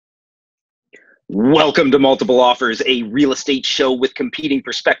Welcome to Multiple Offers, a real estate show with competing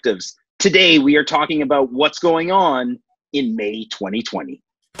perspectives. Today, we are talking about what's going on in May 2020.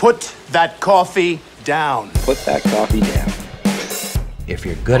 Put that coffee down. Put that coffee down. If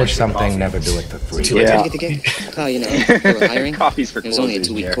you're good at something, never do it for free. Yeah. Did you get the gig? Oh, you know, they were hiring. Coffee's for It was only a closers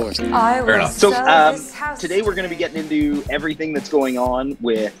 2-week here. course. I will So sell this house today we're going to be getting into everything that's going on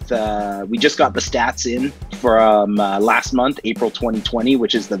with, we just got the stats in from last month, April 2020,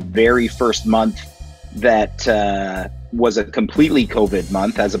 which is the very first month that was a completely COVID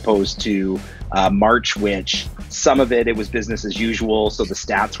month, as opposed to March, which some of it was business as usual. So the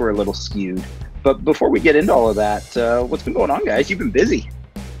stats were a little skewed. But before we get into all of that, what's been going on, guys? You've been busy.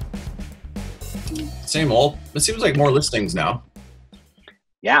 Same old. It seems like more listings now.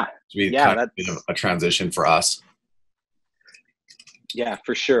 Yeah. Kind of been a transition for us. Yeah,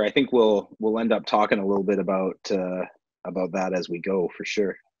 for sure. I think we'll end up talking a little bit about that as we go, for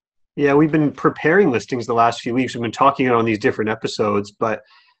sure. Yeah, we've been preparing listings the last few weeks. We've been talking on these different episodes, but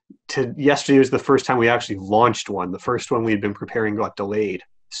yesterday was the first time we actually launched one. The first one we had been preparing got delayed.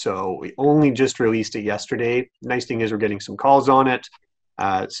 So we only just released it yesterday. Nice thing is we're getting some calls on it.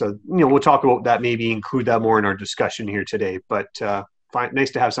 So we'll talk about that, maybe include that more in our discussion here today. But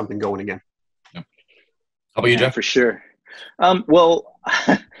nice to have something going again. Yeah. How about you, Jeff? For sure. Well,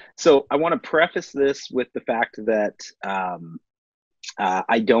 so I want to preface this with the fact that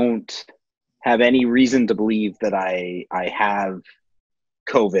I don't have any reason to believe that I have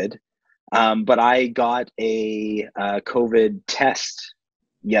COVID, but I got a COVID test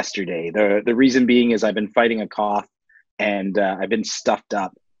yesterday. The reason being is I've been fighting a cough and I've been stuffed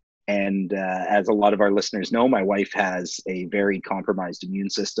up. And as a lot of our listeners know, my wife has a very compromised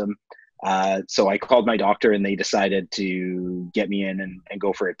immune system. So I called my doctor and they decided to get me in and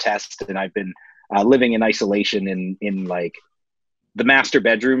go for a test. And I've been living in isolation in like the master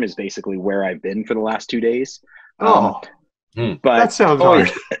bedroom is basically where I've been for the last 2 days. But that sounds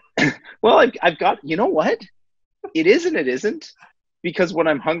hard. Well, I've got, you know what? It is and it isn't. Because when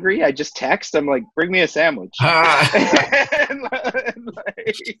I'm hungry, I just text. I'm like, bring me a sandwich.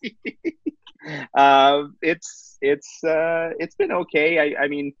 It's been okay. I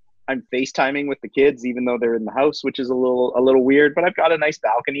mean, I'm FaceTiming with the kids, even though they're in the house, which is a little weird. But I've got a nice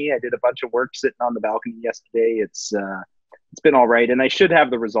balcony. I did a bunch of work sitting on the balcony yesterday. It's been all right, and I should have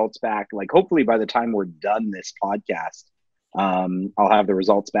the results back. Like hopefully by the time we're done this podcast, I'll have the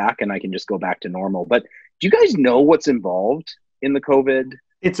results back, and I can just go back to normal. But do you guys know what's involved in the COVID?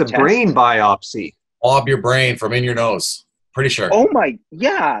 It's a test? brain biopsy. Swab your brain from in your nose. Pretty sure. Oh my,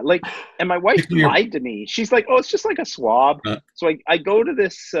 yeah. Like, and my wife lied to me. She's like, oh, it's just like a swab. So I go to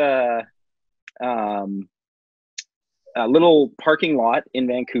this little parking lot in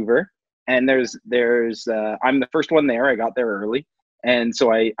Vancouver, and there's I'm the first one there. I got there early. And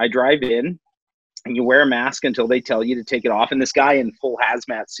so I drive in, and you wear a mask until they tell you to take it off. And this guy in full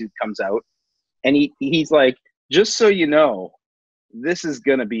hazmat suit comes out, and he's like, just so you know, this is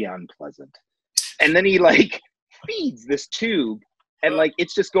going to be unpleasant. And then he like feeds this tube, and like,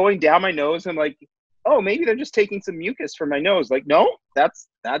 it's just going down my nose. I'm like, oh, maybe they're just taking some mucus from my nose. Like, no, that's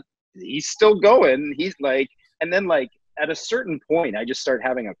he's still going. He's like, and then like at a certain point, I just start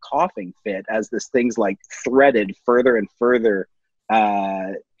having a coughing fit as this thing's like threaded further and further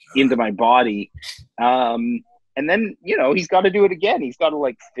into my body. And then, he's got to do it again. He's got to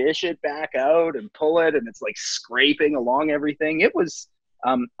like fish it back out and pull it. And it's like scraping along everything. It was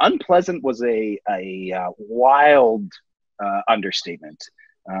unpleasant was a wild understatement.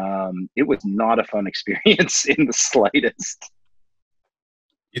 It was not a fun experience in the slightest.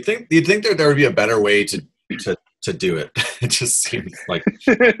 You'd think that there would be a better way to do it. It just seems like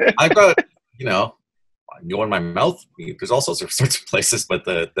I've got, go in my mouth. There's all sorts of places, but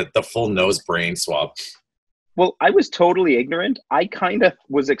the full nose brain swab. Well, I was totally ignorant. I kind of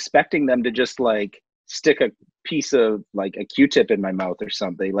was expecting them to just like stick a piece of like a Q-tip in my mouth or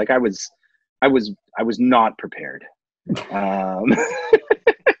something. Like I was not prepared.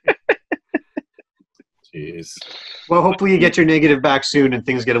 Jeez. Well, hopefully you get your negative back soon and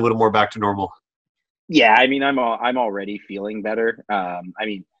things get a little more back to normal. Yeah, I mean, I'm already feeling better. I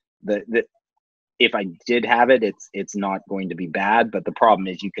mean, the if I did have it, it's not going to be bad. But the problem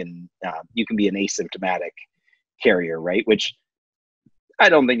is you can be an asymptomatic carrier, right? Which I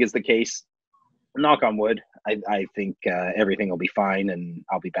don't think is the case. Knock on wood. I think everything will be fine, and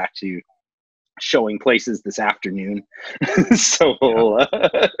I'll be back to showing places this afternoon. So we'll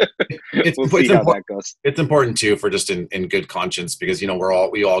see how that goes. It's important too for just in good conscience, because we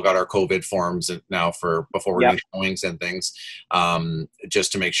all got our COVID forms now for before we're doing showings and things,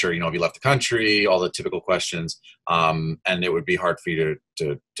 just to make sure if you left the country, all the typical questions, and it would be hard for you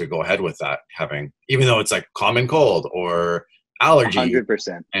to go ahead with that, even though it's like common cold or allergy,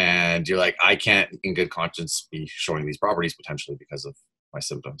 100%, and you're like, I can't in good conscience be showing these properties potentially because of my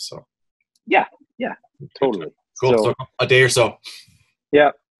symptoms. So yeah, totally. Cool. So a day or so. Yeah.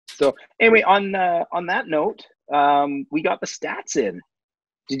 So anyway, on that note, we got the stats in.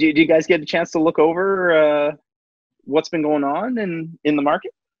 Did you guys get a chance to look over what's been going on in the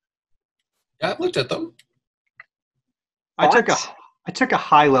market? Yeah, I've looked at them. I took a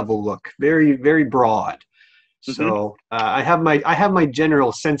high level look, very, very broad. So I have my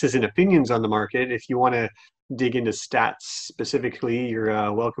general senses and opinions on the market. If you want to dig into stats specifically,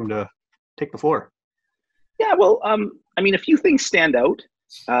 you're welcome to take the floor. Yeah, well, I mean, a few things stand out.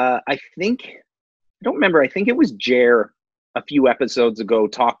 I think it was Jer a few episodes ago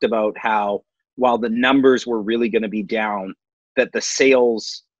talked about how while the numbers were really going to be down, that the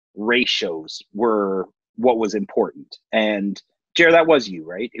sales ratios were what was important. And Jer, that was you,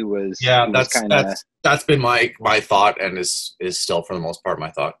 right? That's been my thought, and is still for the most part my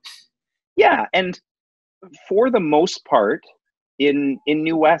thought. Yeah, and for the most part in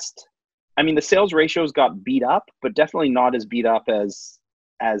New West, I mean, the sales ratios got beat up, but definitely not as beat up as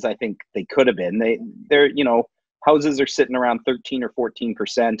I think they could have been. They're houses are sitting around 13 or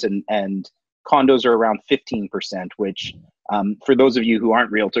 14%, and condos are around 15%, which for those of you who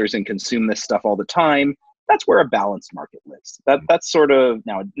aren't realtors and consume this stuff all the time, that's where a balanced market lives. That's sort of,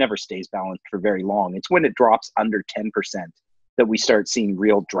 now it never stays balanced for very long. It's when it drops under 10% that we start seeing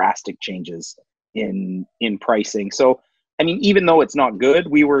real drastic changes in pricing. So, I mean, even though it's not good,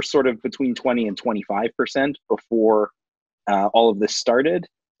 we were sort of between 20 and 25% before all of this started.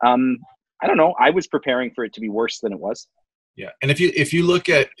 I don't know. I was preparing for it to be worse than it was. Yeah, and if you look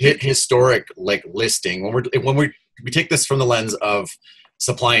at historic listing, when we take this from the lens of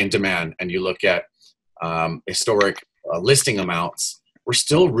supply and demand, and you look at historic listing amounts, we're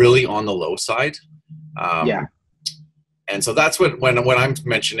still really on the low side. And so that's when I'm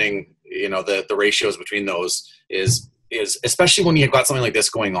mentioning, the ratios between those is especially when you've got something like this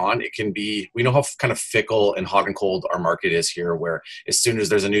going on, it can be, we know how kind of fickle and hot and cold our market is here, where as soon as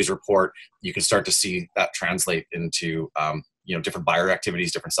there's a news report, you can start to see that translate into, different buyer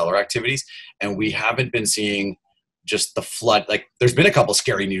activities, different seller activities. And we haven't been seeing just the flood. Like, there's been a couple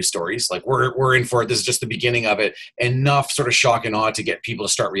scary news stories, like we're in for it. This is just the beginning of it. Enough sort of shock and awe to get people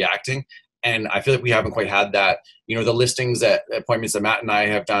to start reacting. And I feel like we haven't quite had that. The listings appointments that Matt and I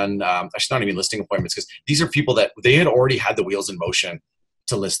have done, actually not even listing appointments, because these are people that they had already had the wheels in motion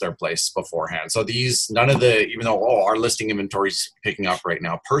to list their place beforehand. So even though our listing inventory is picking up right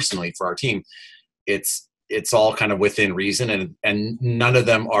now, personally for our team, it's all kind of within reason, and none of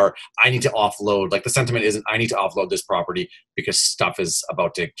them are, I need to offload. Like, the sentiment isn't, I need to offload this property because stuff is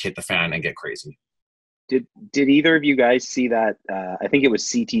about to hit the fan and get crazy. Did either of you guys see that? I think it was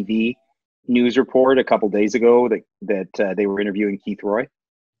CTV news report a couple days ago that they were interviewing Keith Roy.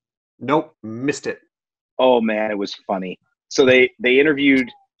 Nope, missed it. Oh man, it was funny. So they interviewed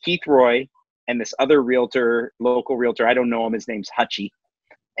Keith Roy and this other local realtor. I don't know him. His name's Hutchie.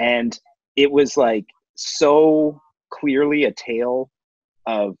 And it was like so clearly a tale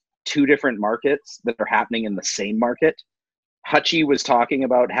of two different markets that are happening in the same market. Hutchie was talking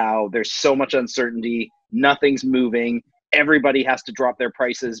about how there's so much uncertainty, nothing's moving. Everybody has to drop their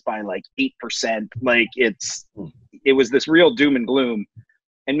prices by like 8%. Like, it was this real doom and gloom.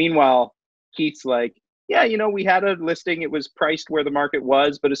 And meanwhile, Keith's like, yeah, we had a listing. It was priced where the market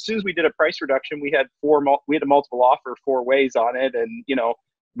was, but as soon as we did a price reduction, we had a multiple offer 4 ways on it. And,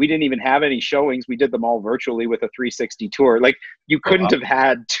 we didn't even have any showings. We did them all virtually with a 360 tour. Like, you couldn't have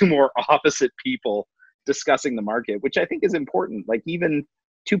had two more opposite people discussing the market, which I think is important. Like, even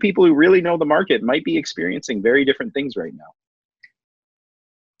two people who really know the market might be experiencing very different things right now.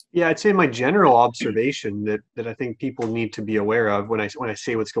 Yeah, I'd say my general observation that I think people need to be aware of when I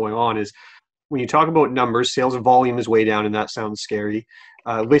say what's going on is, when you talk about numbers, sales volume is way down, and that sounds scary.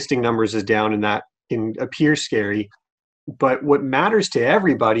 Listing numbers is down, and that can appear scary. But what matters to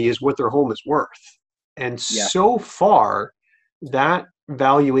everybody is what their home is worth. And so far, that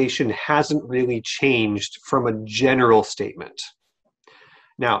valuation hasn't really changed from a general statement.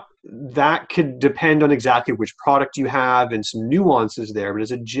 Now, that could depend on exactly which product you have and some nuances there. But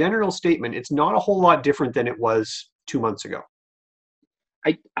as a general statement, it's not a whole lot different than it was 2 months ago.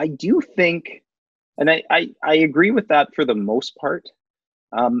 I do think, and I agree with that for the most part.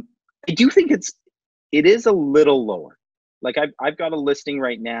 I do think it is a little lower. Like I've got a listing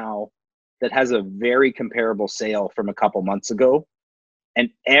right now that has a very comparable sale from a couple months ago, and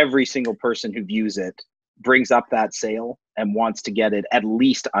every single person who views it brings up that sale and wants to get it at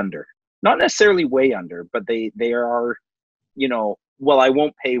least under. Not necessarily way under, but they are, well, I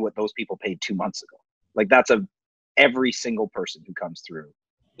won't pay what those people paid 2 months ago. Like that's every single person who comes through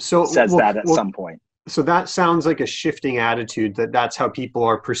says that at some point. So that sounds like a shifting attitude that's how people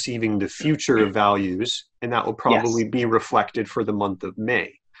are perceiving the future values, and that will probably be reflected for the month of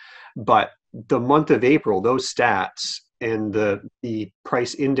May. But the month of April, those stats and the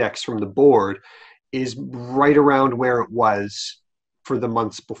price index from the board is right around where it was for the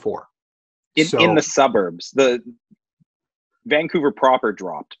months before. In the suburbs, the Vancouver proper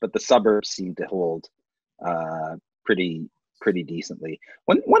dropped, but the suburbs seem to hold pretty decently.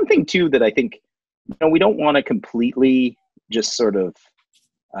 One thing too that I think, we don't want to completely just sort of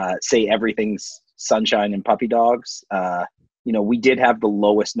say everything's sunshine and puppy dogs. We did have the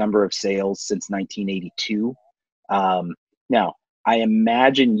lowest number of sales since 1982. Now, I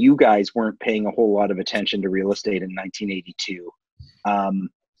imagine you guys weren't paying a whole lot of attention to real estate in 1982.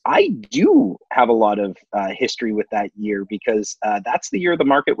 I do have a lot of history with that year because that's the year the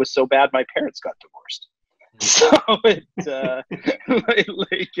market was so bad my parents got divorced. So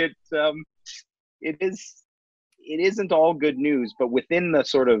it isn't all good news, but within the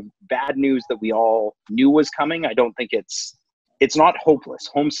sort of bad news that we all knew was coming, I don't think it's not hopeless.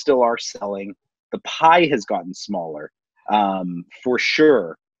 Homes still are selling. The pie has gotten smaller, for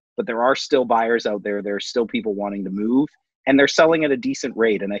sure, but there are still buyers out there. There are still people wanting to move, and they're selling at a decent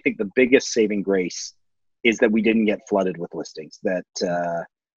rate. And I think the biggest saving grace is that we didn't get flooded with listings. That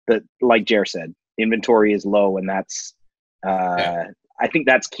like Jer said, inventory is low, and that's I think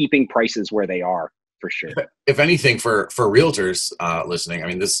that's keeping prices where they are for sure. If anything, for realtors listening, I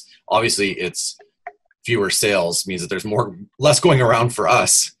mean, this obviously it's fewer sales means that there's less going around for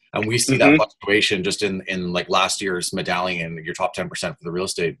us, and we see that fluctuation just in like last year's medallion, your top 10% for the real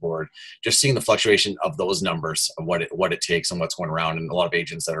estate board. Just seeing the fluctuation of those numbers of what it takes and what's going around, and a lot of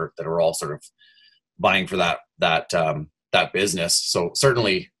agents that are all sort of buying for that business. So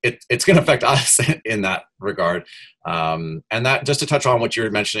certainly it's going to affect us in that regard. And that, just to touch on what you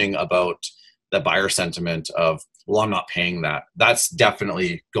were mentioning about the buyer sentiment of, well, I'm not paying that. That's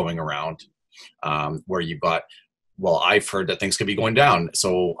definitely going around, where you've got, well, I've heard that things could be going down,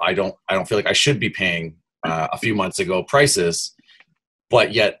 so I don't feel like I should be paying a few months ago prices,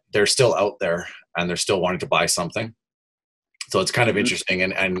 but yet they're still out there and they're still wanting to buy something. So it's kind of interesting,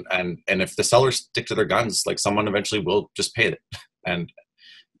 and if the sellers stick to their guns, like someone eventually will just pay it, and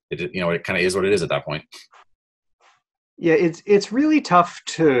it kind of is what it is at that point. Yeah, it's really tough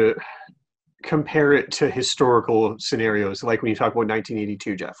to compare it to historical scenarios, like when you talk about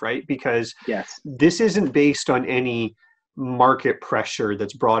 1982, Jeff, right? Because this isn't based on any market pressure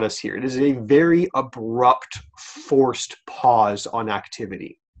that's brought us here. It is a very abrupt, forced pause on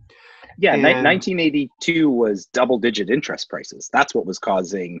activity. Yeah, 1982 was double-digit interest prices. That's what was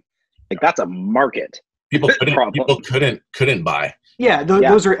causing, that's a market. People couldn't buy. Yeah,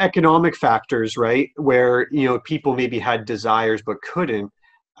 those are economic factors, right? Where people maybe had desires but couldn't.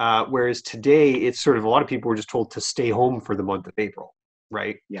 Whereas today, it's sort of a lot of people were just told to stay home for the month of April,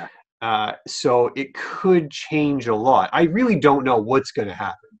 right? Yeah. So it could change a lot. I really don't know what's going to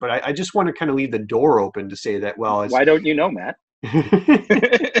happen, but I just want to kind of leave the door open to say that. Well, why don't you know, Matt?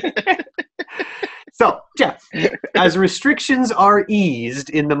 So, Jeff, as restrictions are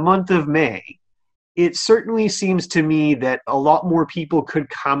eased in the month of May, it certainly seems to me that a lot more people could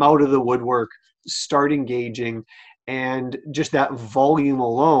come out of the woodwork, start engaging, and just that volume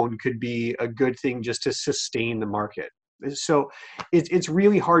alone could be a good thing just to sustain the market. So it's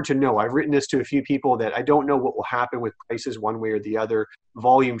really hard to know. I've written this to a few people that I don't know what will happen with prices one way or the other.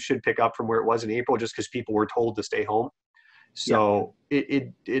 Volume should pick up from where it was in April just because people were told to stay home. So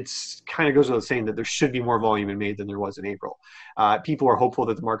it's kind of goes without saying that there should be more volume in May than there was in April. People are hopeful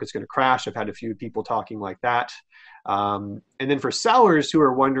that the market's going to crash. I've had a few people talking like that. And then for sellers who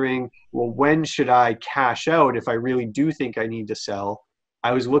are wondering, well, when should I cash out if I really do think I need to sell?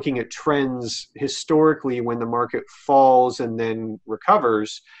 I was looking at trends historically when the market falls and then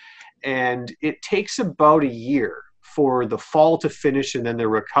recovers, and it takes about a year for the fall to finish and then the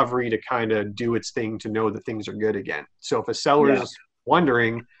recovery to kind of do its thing to know that things are good again. So if a seller is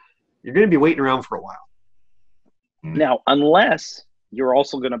wondering, you're going to be waiting around for a while. Now, unless you're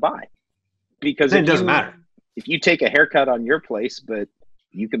also going to buy, because then it doesn't matter. If you take a haircut on your place, but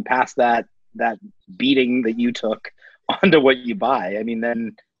you can pass that beating that you took onto what you buy, I mean,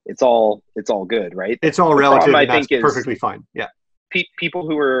 then it's all good, right? It's all relative, and that's perfectly fine. Yeah. People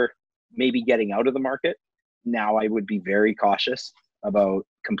who are maybe getting out of the market. Now I would be very cautious about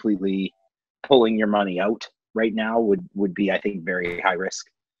completely pulling your money out right now would be, I think, very high risk.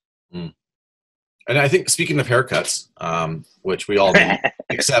 Mm. And I think, speaking of haircuts, which we all need,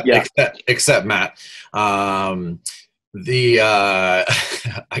 except Matt, I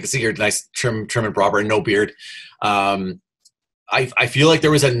can see your nice trim and proper and no beard. I feel like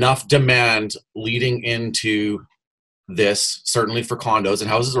there was enough demand leading into this, certainly for condos, and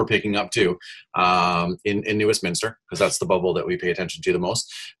houses were picking up too, in New Westminster, because that's the bubble that we pay attention to the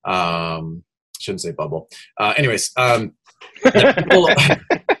most. Shouldn't say bubble.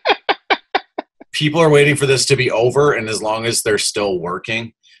 People are waiting for this to be over, and as long as they're still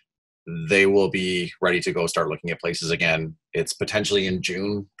working, they will be ready to go start looking at places again. It's potentially in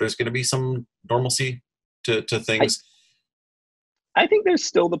June there's going to be some normalcy to things. I think there's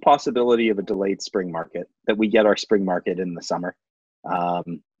still the possibility of a delayed spring market, that we get our spring market in the summer.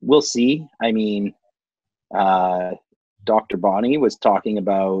 We'll see. I mean, Dr. Bonnie was talking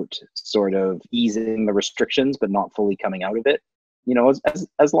about sort of easing the restrictions, but not fully coming out of it. You know,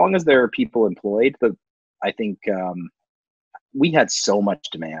 as long as there are people employed, I think we had so much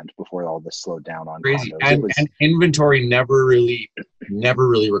demand before all this slowed down on crazy. condos. And inventory never really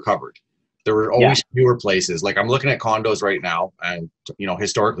recovered. There were always fewer places. Like, I'm looking at condos right now, and you know,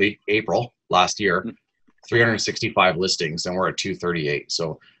 historically, April last year, 365 listings, and we're at 238.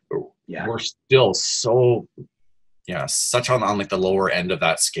 So we're still such on like the lower end of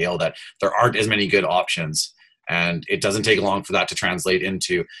that scale that there aren't as many good options. And it doesn't take long for that to translate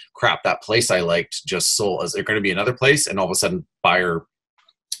into, crap, that place I liked just sold. Is there going to be another place? And all of a sudden, buyer,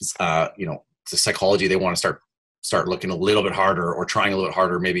 the psychology, they want to start looking a little bit harder, or trying a little bit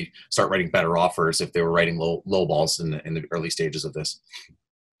harder, maybe start writing better offers if they were writing low balls in the early stages of this.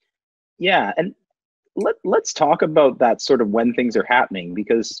 Yeah. And let's talk about that sort of when things are happening,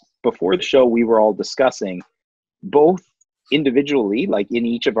 because before the show, we were all discussing both individually, like in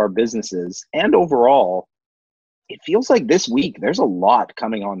each of our businesses, and overall, it feels like this week there's a lot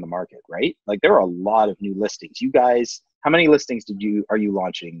coming on the market, right? Like, there are a lot of new listings. You guys, how many listings are you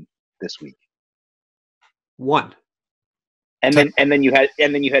launching this week? One. And then you had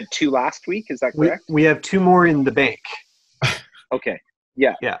two last week. Is that correct? We have two more in the bank. Okay.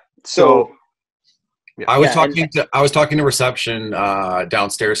 Yeah. Yeah. So I was talking to reception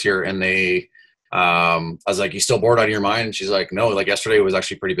downstairs here, and they, I was like, "You still bored out of your mind?" And she's like, "No, like yesterday was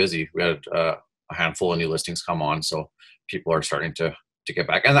actually pretty busy. We had a handful of new listings come on, so people are starting to get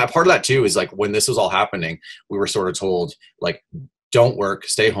back." And that part of that too is like, when this was all happening, we were sort of told, like, don't work,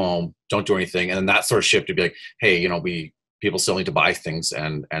 stay home, don't do anything. And then that sort of shift to be like, hey, you know, people still need to buy things,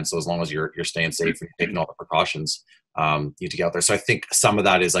 and so as long as you're staying safe and taking all the precautions, you need to get out there. So I think some of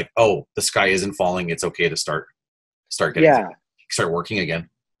that is like, oh, the sky isn't falling, it's okay to start working again.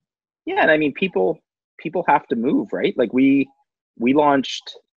 Yeah, and I mean, people have to move, right? Like, we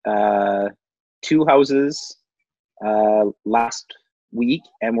launched 2 houses last week,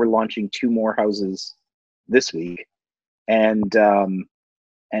 and we're launching 2 more houses this week. And I'm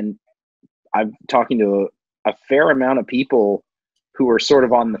talking to a fair amount of people who are sort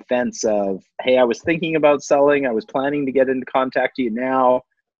of on the fence of, hey, I was thinking about selling, I was planning to get into contact you now.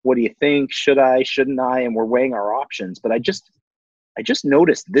 What do you think? Should I, shouldn't I? And we're weighing our options. But I just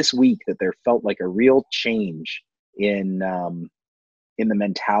noticed this week that there felt like a real change in the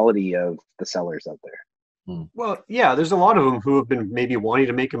mentality of the sellers out there. Well, yeah, there's a lot of them who have been maybe wanting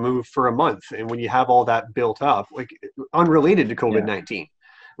to make a move for a month. And when you have all that built up, like unrelated to COVID-19,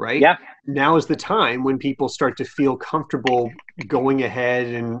 right? Yeah. Now is the time when people start to feel comfortable going ahead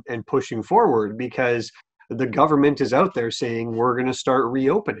and pushing forward, because the government is out there saying we're going to start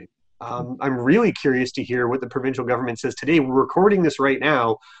reopening. I'm really curious to hear what the provincial government says today. We're recording this right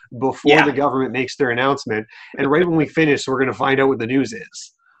now before the government makes their announcement. And right when we finish, we're going to find out what the news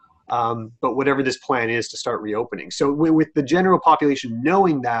is. But whatever this plan is to start reopening. So with the general population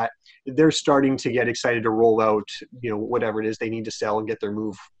knowing that, they're starting to get excited to roll out, whatever it is they need to sell and get their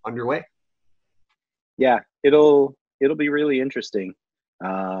move underway. Yeah, it'll be really interesting.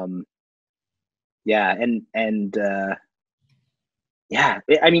 I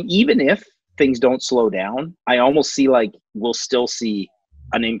mean, even if things don't slow down, I almost see like we'll still see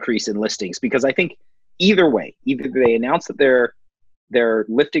an increase in listings, because I think either way, either they announce that they're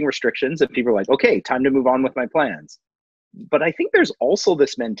lifting restrictions and people are like, okay, time to move on with my plans. But I think there's also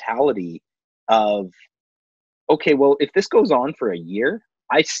this mentality of, okay, well, if this goes on for a year,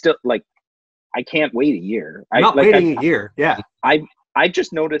 I can't wait a year. Not waiting a year. Yeah. I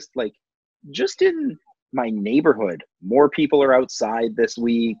just noticed, like, just in my neighborhood, more people are outside this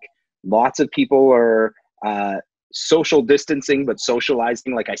week. Lots of people are social distancing, but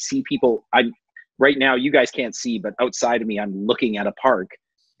socializing. Like I see people, I'm right now, you guys can't see, but outside of me, I'm looking at a park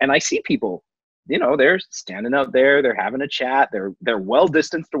and I see people, you know, they're standing out there, they're having a chat, they're well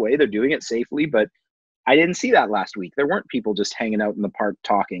distanced away, they're doing it safely, but I didn't see that last week. There weren't people just hanging out in the park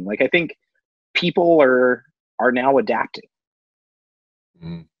talking. Like I think people are now adapting.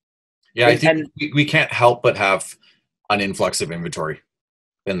 Mm. Yeah, I think we can't help but have an influx of inventory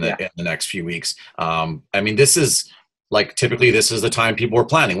in the next few weeks. I mean, this is like typically this is the time people were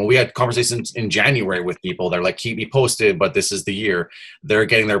planning. When we had conversations in January with people, they're like, keep me posted, but this is the year. They're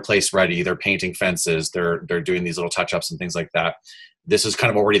getting their place ready. They're painting fences. They're doing these little touch-ups and things like that. This is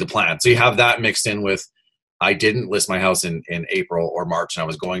kind of already the plan. So you have that mixed in with, I didn't list my house in April or March and I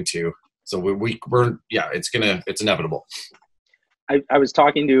was going to. So we're it's inevitable. I was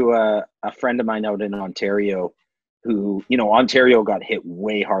talking to a friend of mine out in Ontario who, you know, Ontario got hit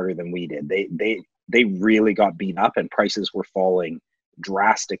way harder than we did. They really got beat up and prices were falling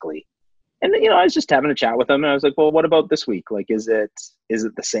drastically. And, you know, I was just having a chat with him and I was like, well, what about this week? Like, is it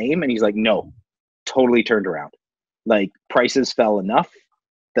the same? And he's like, no, totally turned around. Like prices fell enough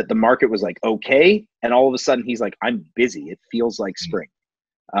that the market was like, okay. And all of a sudden he's like, I'm busy. It feels like spring.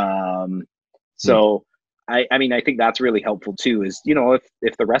 So I mean, I think that's really helpful too, is, you know,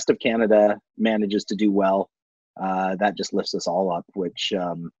 if the rest of Canada manages to do well, that just lifts us all up, which,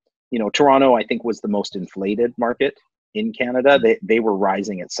 you know, Toronto, I think was the most inflated market in Canada. They were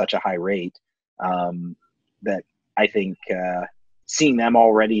rising at such a high rate that I think seeing them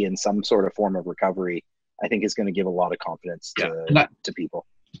already in some sort of form of recovery, I think is going to give a lot of confidence to people.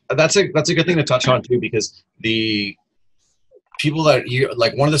 That's a good thing to touch on too, because the people that you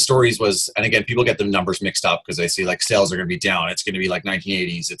like, one of the stories was, and again, people get the numbers mixed up because they see like sales are going to be down. It's going to be like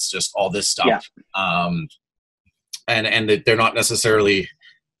 1980s. It's just all this stuff. Yeah. And they're not necessarily,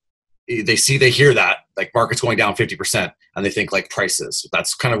 they hear that like market's going down 50% and they think like prices.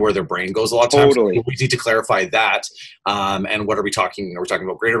 That's kind of where their brain goes a lot of times. Totally. So we need to clarify that. And what are we talking? Are we talking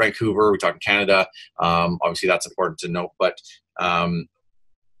about Greater Vancouver? Are we talking Canada? Obviously that's important to note, but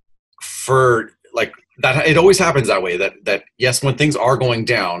for like that, it always happens that way, that yes, when things are going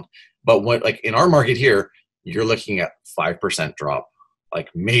down, but when like in our market here, you're looking at 5% drop, like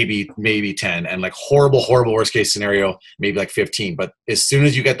maybe 10, and like horrible worst case scenario, maybe like 15. But as soon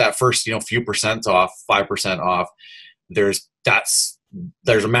as you get that first, you know, few percent off, 5% off, there's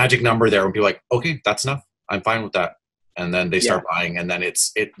a magic number there when people are like, okay, that's enough. I'm fine with that. And then they start buying, and then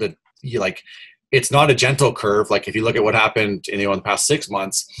it's not a gentle curve. Like if you look at what happened in the past 6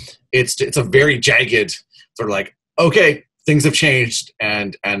 months, it's a very jagged sort of like, okay, things have changed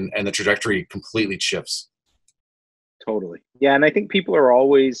and the trajectory completely shifts. Totally. Yeah. And I think people are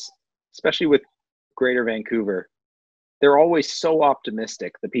always, especially with Greater Vancouver, they're always so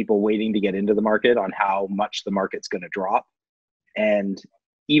optimistic, the people waiting to get into the market, on how much the market's going to drop. And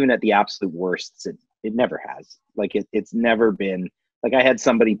even at the absolute worst, it never has. Like it's never been. Like I had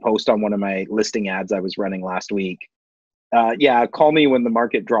somebody post on one of my listing ads I was running last week. Call me when the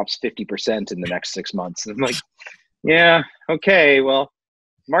market drops 50% in the next 6 months. And I'm like, yeah, okay, well,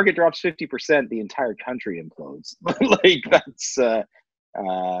 market drops 50%, the entire country implodes. Like that's,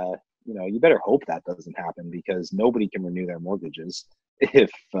 you know, you better hope that doesn't happen, because nobody can renew their mortgages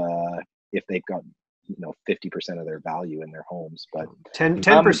if they've got, you know, 50% of their value in their homes. But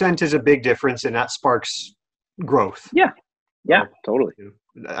 10% is a big difference, and that sparks growth. Yeah, totally.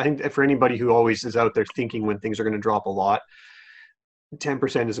 I think for anybody who always is out there thinking when things are going to drop a lot,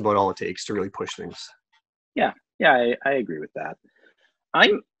 10% is about all it takes to really push things. Yeah, I agree with that.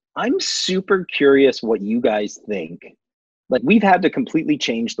 I'm super curious what you guys think. Like we've had to completely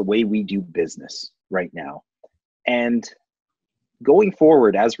change the way we do business right now. And going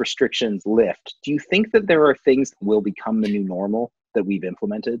forward, as restrictions lift, do you think that there are things that will become the new normal that we've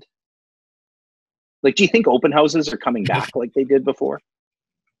implemented? Like, do you think open houses are coming back like they did before?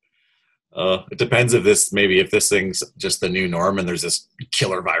 It depends if this thing's just the new norm and there's this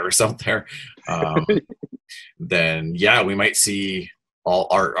killer virus out there. Then yeah, we might see all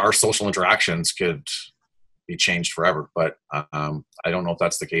our social interactions could be changed forever. But I don't know if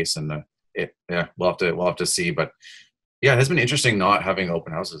that's the case. And we'll have to see. But yeah, it has been interesting not having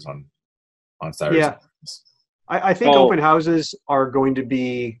open houses on Saturdays. Yeah, I think open houses are going to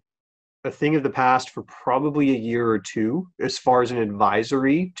be a thing of the past for probably a year or two, as far as an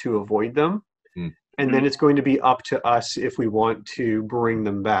advisory to avoid them. And then it's going to be up to us if we want to bring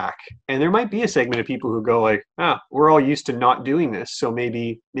them back. And there might be a segment of people who go like, we're all used to not doing this. So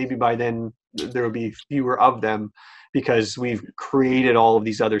maybe by then there will be fewer of them, because we've created all of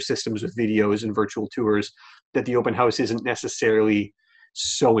these other systems with videos and virtual tours that the open house isn't necessarily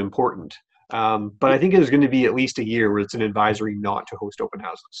so important. But I think there's going to be at least a year where it's an advisory not to host open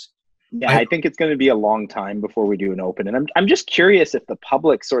houses. Yeah, I think it's going to be a long time before we do an open. And I'm just curious if the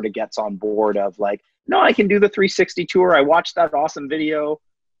public sort of gets on board of like, no, I can do the 360 tour. I watched that awesome video.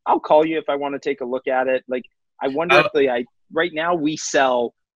 I'll call you if I want to take a look at it. Like, I wonder if right now we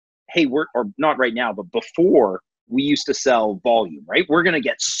sell, hey, or not right now, but before we used to sell volume, right? We're going to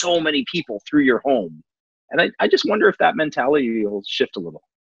get so many people through your home. And I just wonder if that mentality will shift a little.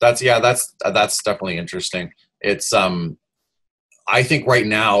 That's definitely interesting. It's, I think right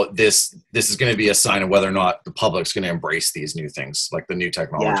now this is going to be a sign of whether or not the public's going to embrace these new things, like the new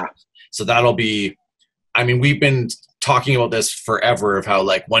technology. Yeah. So that'll be, I mean, we've been talking about this forever of how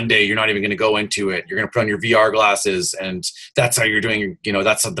like one day you're not even going to go into it. You're going to put on your VR glasses and that's how you're doing,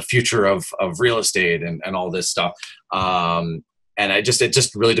 that's the future of real estate and all this stuff. And it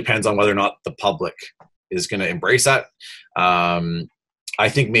just really depends on whether or not the public is going to embrace that. I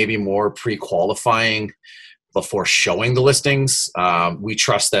think maybe more pre-qualifying before showing the listings. We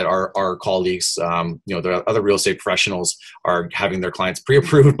trust that our colleagues, the other real estate professionals are having their clients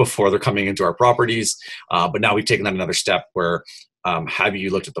pre-approved before they're coming into our properties. But now we've taken that another step where have you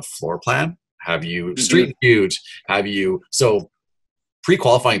looked at the floor plan? Have you street viewed? So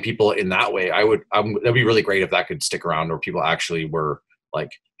pre-qualifying people in that way, that'd be really great if that could stick around, or people actually were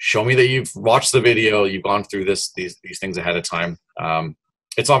like, show me that you've watched the video, you've gone through these things ahead of time.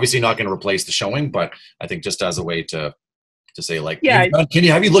 It's obviously not going to replace the showing, but I think just as a way to say like, yeah,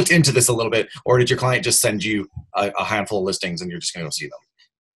 have you looked into this a little bit, or did your client just send you a handful of listings and you're just going to go see them?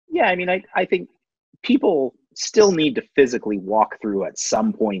 Yeah, I mean, I think people still need to physically walk through at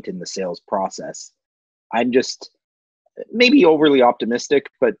some point in the sales process. I'm just maybe overly optimistic,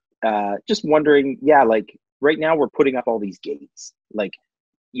 but just wondering, like right now we're putting up all these gates. Like,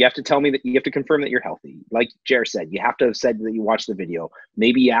 you have to tell me that you have to confirm that you're healthy. Like Jer said, you have to have said that you watched the video.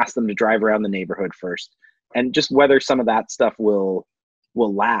 Maybe you ask them to drive around the neighborhood first, and just whether some of that stuff will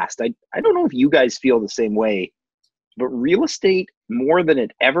last. I don't know if you guys feel the same way, but real estate, more than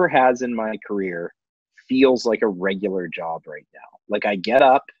it ever has in my career, feels like a regular job right now. Like, I get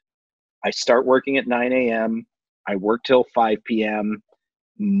up, I start working at 9 a.m. I work till 5 p.m.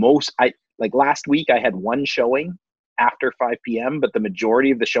 Like last week I had one showing after 5 p.m., but the majority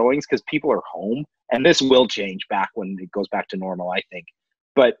of the showings, because people are home, and this will change back when it goes back to normal, I think,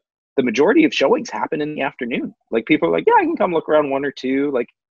 but the majority of showings happen in the afternoon. Like, people are like, yeah, I can come look around one or two. Like,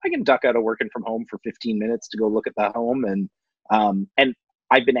 I can duck out of working from home for 15 minutes to go look at that home. And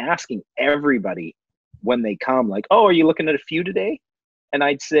I've been asking everybody when they come, like, oh, are you looking at a few today? And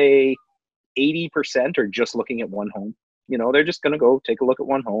I'd say 80% are just looking at one home. They're just going to go take a look at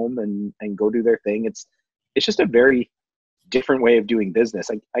one home and go do their thing. It's just a very different way of doing business.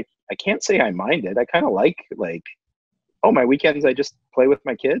 I can't say I mind it. I kind of like, oh, my weekends, I just play with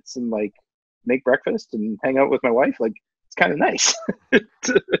my kids and like make breakfast and hang out with my wife. Like, it's kind of nice.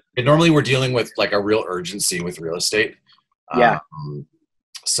 And normally we're dealing with like a real urgency with real estate. Yeah.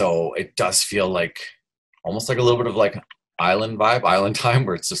 So it does feel like almost like a little bit of like island time,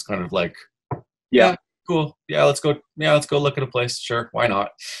 where it's just kind of like, yeah, cool. Yeah, let's go look at a place. Sure. Why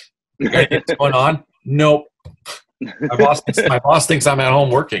not? What's going on? Nope. My boss thinks I'm at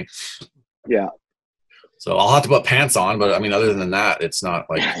home working. Yeah. So I'll have to put pants on, but I mean, other than that, it's not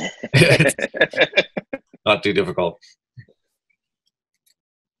like it's not too difficult.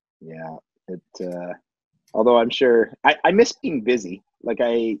 Yeah. Although I'm sure I miss being busy. Like,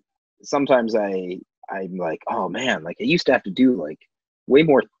 sometimes I'm like, oh man, like I used to have to do like way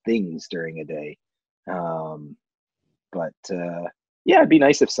more things during a day. But yeah, it'd be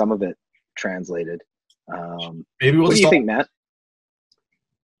nice if some of it translated. Maybe what do you think, Matt?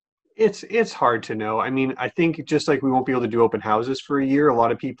 It's hard to know. I mean, I think just like we won't be able to do open houses for a year, a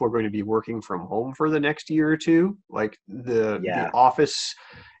lot of people are going to be working from home for the next year or two. Like the office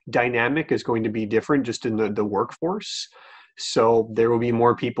dynamic is going to be different just in the workforce. So there will be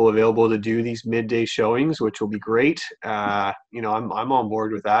more people available to do these midday showings, which will be great. I'm on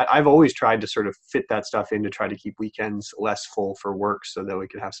board with that. I've always tried to sort of fit that stuff in to try to keep weekends less full for work so that we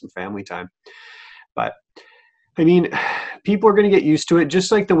could have some family time. But I mean, people are going to get used to it,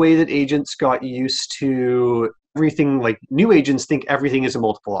 just like the way that agents got used to everything. Like, new agents think everything is a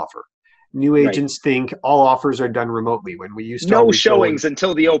multiple offer. New agents think all offers are done remotely, when we used to no showings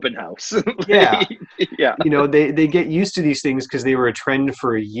until the open house. Yeah. Yeah. They get used to these things because they were a trend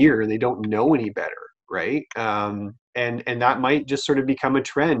for a year. They don't know any better, right? And that might just sort of become a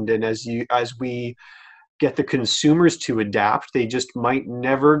trend. And as we get the consumers to adapt, they just might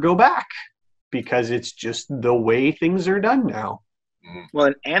never go back, because it's just the way things are done now.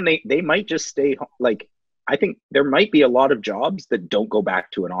 Well, and they might just stay, like, I think there might be a lot of jobs that don't go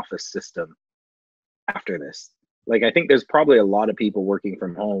back to an office system after this. Like, I think there's probably a lot of people working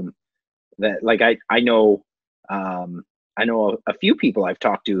from home that, like, I know a few people I've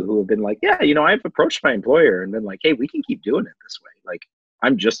talked to who have been like, yeah, I've approached my employer and been like, hey, we can keep doing it this way. Like,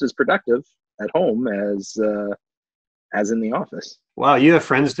 I'm just as productive at home as in the office. Wow, you have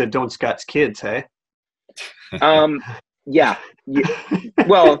friends that don't Scott's kids, hey? Yeah.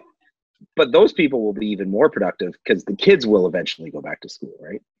 Well, but those people will be even more productive because the kids will eventually go back to school,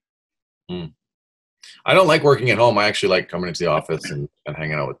 right? I don't like working at home. I actually like coming into the office and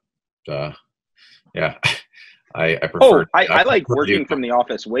hanging out with, yeah. I prefer. I like working from the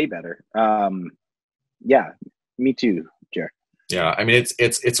office way better. Yeah, me too, Jer. Yeah, I mean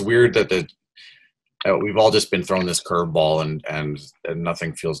it's weird that we've all just been thrown this curveball and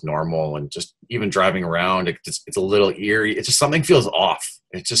nothing feels normal, and just even driving around it's a little eerie. It's just something feels off.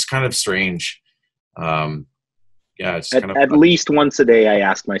 It's just kind of strange. Yeah, it's kind of at least once a day I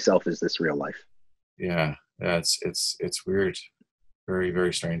ask myself, is this real life? Yeah, it's weird, very,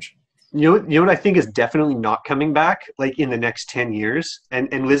 very strange. You know what I think is definitely not coming back, like in the next 10 years?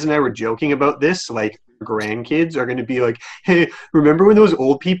 And Liz and I were joking about this, like grandkids are going to be like, hey, remember when those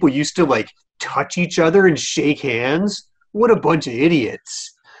old people used to like touch each other and shake hands? What a bunch of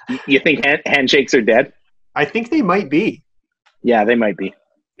idiots. You think handshakes are dead? I think they might be. Yeah, they might be.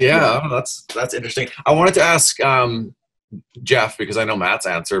 Yeah. That's interesting. I wanted to ask Jeff, because I know Matt's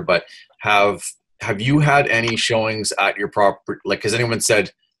answer, but have you had any showings at your property? Like, has anyone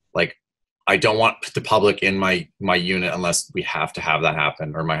said, like, I don't want the public in my unit unless we have to have that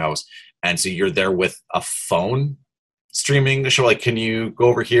happen, or my house, and so you're there with a phone streaming the show? Like, can you go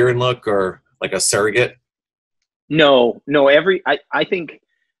over here and look, or like a surrogate? No. I think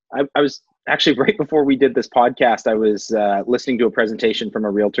I was actually, right before we did this podcast, I was listening to a presentation from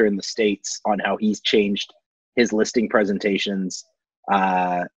a realtor in the States on how he's changed his listing presentations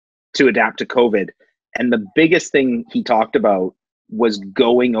to adapt to COVID. And the biggest thing he talked about was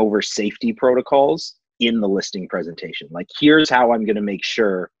going over safety protocols in the listing presentation. Like, here's how I'm going to make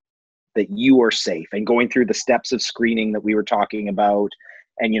sure that you are safe, and going through the steps of screening that we were talking about.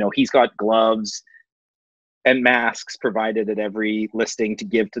 And, he's got gloves and masks provided at every listing to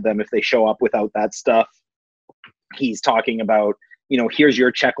give to them if they show up without that stuff. He's talking about, here's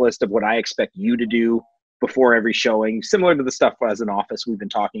your checklist of what I expect you to do before every showing, similar to the stuff as an office we've been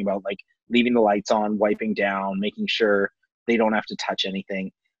talking about, like leaving the lights on, wiping down, making sure they don't have to touch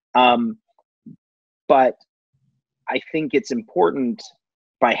anything. But I think it's important,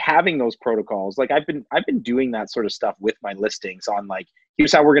 by having those protocols, like I've been doing that sort of stuff with my listings on, like,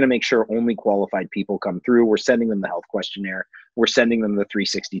 here's how we're going to make sure only qualified people come through. We're sending them the health questionnaire. We're sending them the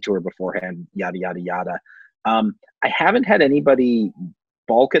 360 tour beforehand, yada, yada, yada. I haven't had anybody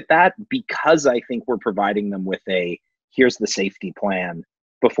balk at that, because I think we're providing them with here's the safety plan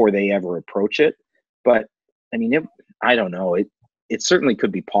before they ever approach it. But I mean, I don't know. It certainly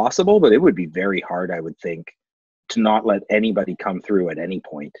could be possible, but it would be very hard, I would think, to not let anybody come through at any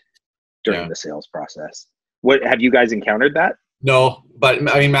point during the sales process. What, have you guys encountered that? No, but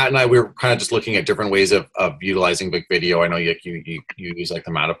I mean, Matt and I, we were kind of just looking at different ways of utilizing big video. I know you use like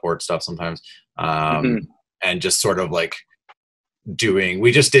the Matterport stuff sometimes, and just sort of like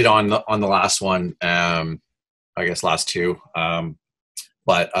we just did on the last one, I guess last two,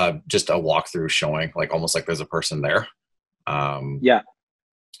 but just a walkthrough showing, like almost like there's a person there. Yeah.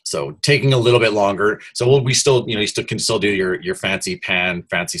 So taking a little bit longer. So we still, you can still do your fancy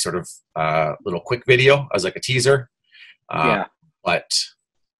sort of little quick video as like a teaser. But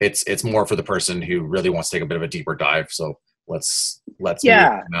it's more for the person who really wants to take a bit of a deeper dive. So let's move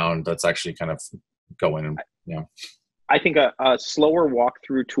around. Let's actually kind of go in and I think a slower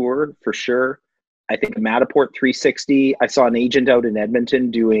walkthrough tour for sure. I think Matterport 360. I saw an agent out in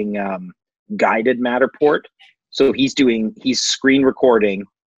Edmonton doing guided Matterport. So he's screen recording,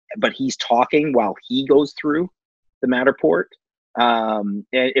 but he's talking while he goes through the Matterport.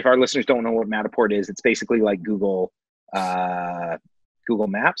 If our listeners don't know what Matterport is, it's basically like Google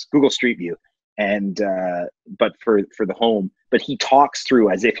Maps, Google Street View, and but for the home. But he talks through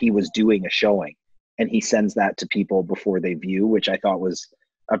as if he was doing a showing, and he sends that to people before they view, which I thought was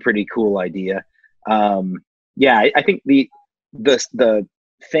a pretty cool idea. I think the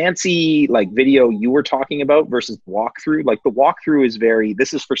fancy like video you were talking about versus walkthrough, like the walkthrough is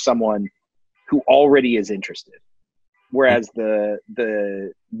this is for someone who already is interested, whereas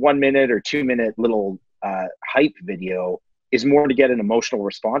the 1 minute or 2 minute little hype video is more to get an emotional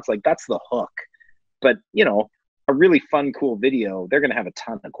response. Like, that's the hook. But a really fun, cool video, they're going to have a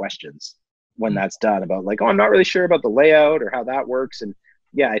ton of questions when that's done about, like, oh, I'm not really sure about the layout or how that works. And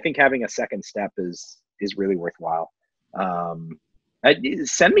I think having a second step is really worthwhile.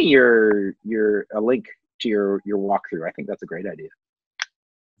 Send me a link to your walkthrough. I think that's a great idea.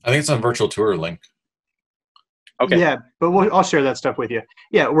 I think it's on virtual tour link. Okay. Yeah, but I'll share that stuff with you.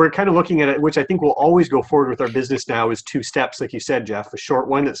 Yeah, we're kind of looking at it, which I think will always go forward with our business now, is 2 steps, like you said, Jeff. A short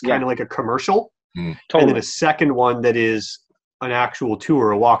one that's kind of like a commercial, and then a second one that is an actual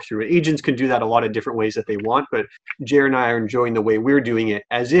tour, a walkthrough. Agents can do that a lot of different ways that they want, but Jared and I are enjoying the way we're doing it,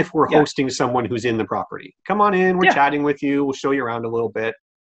 as if we're hosting someone who's in the property. Come on in, we're chatting with you, we'll show you around a little bit.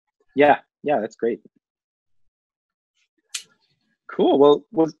 Yeah, that's great. Cool. Well,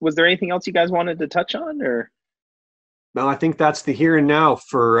 was there anything else you guys wanted to touch on, or? No, I think that's the here and now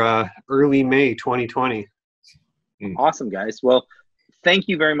for early May 2020. Awesome, guys. Well, thank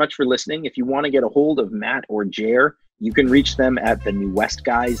you very much for listening. If you want to get a hold of Matt or Jer, you can reach them at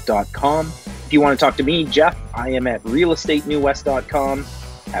thenewwestguys.com. If you want to talk to me, Jeff, I am at realestatennewwest.com.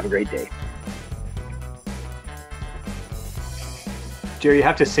 Have a great day. Jerry, you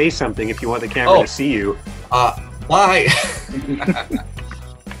have to say something if you want the camera to see you. Bye.